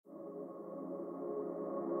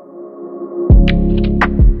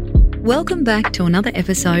Welcome back to another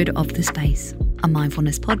episode of The Space, a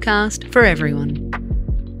mindfulness podcast for everyone.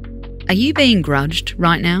 Are you being grudged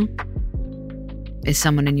right now? Is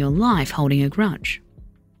someone in your life holding a grudge?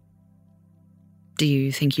 Do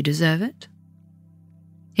you think you deserve it?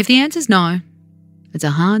 If the answer's no, it's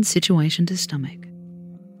a hard situation to stomach.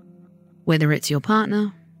 Whether it's your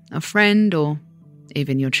partner, a friend, or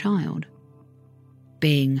even your child,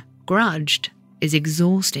 being grudged is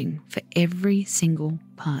exhausting for every single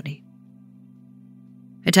party.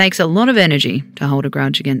 It takes a lot of energy to hold a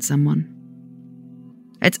grudge against someone.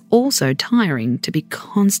 It's also tiring to be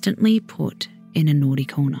constantly put in a naughty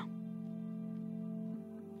corner.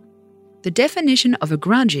 The definition of a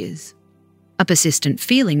grudge is a persistent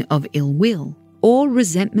feeling of ill will or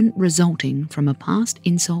resentment resulting from a past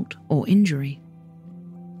insult or injury.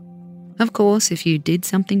 Of course, if you did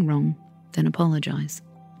something wrong, then apologise.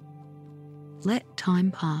 Let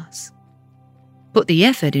time pass. Put the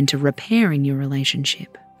effort into repairing your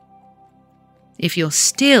relationship. If you're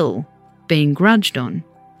still being grudged on,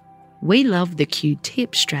 we love the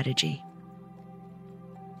Q-tip strategy.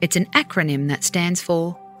 It's an acronym that stands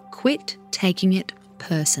for Quit Taking It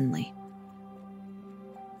Personally.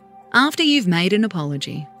 After you've made an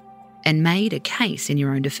apology and made a case in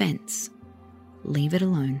your own defence, leave it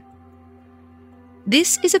alone.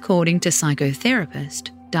 This is according to psychotherapist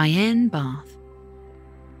Diane Barth.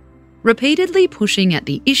 Repeatedly pushing at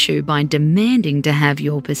the issue by demanding to have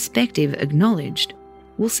your perspective acknowledged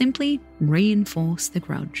will simply reinforce the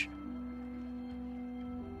grudge.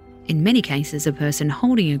 In many cases, a person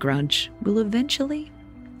holding a grudge will eventually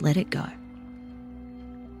let it go.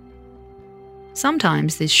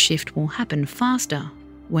 Sometimes this shift will happen faster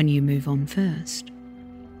when you move on first.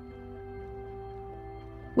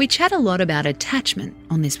 We chat a lot about attachment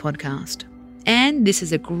on this podcast, and this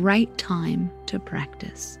is a great time to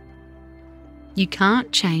practice. You can't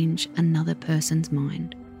change another person's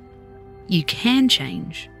mind. You can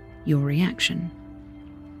change your reaction.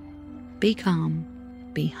 Be calm,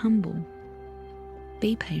 be humble,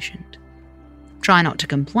 be patient. Try not to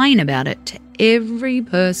complain about it to every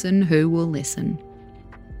person who will listen.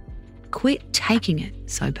 Quit taking it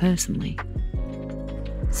so personally.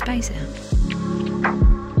 Space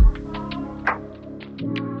out.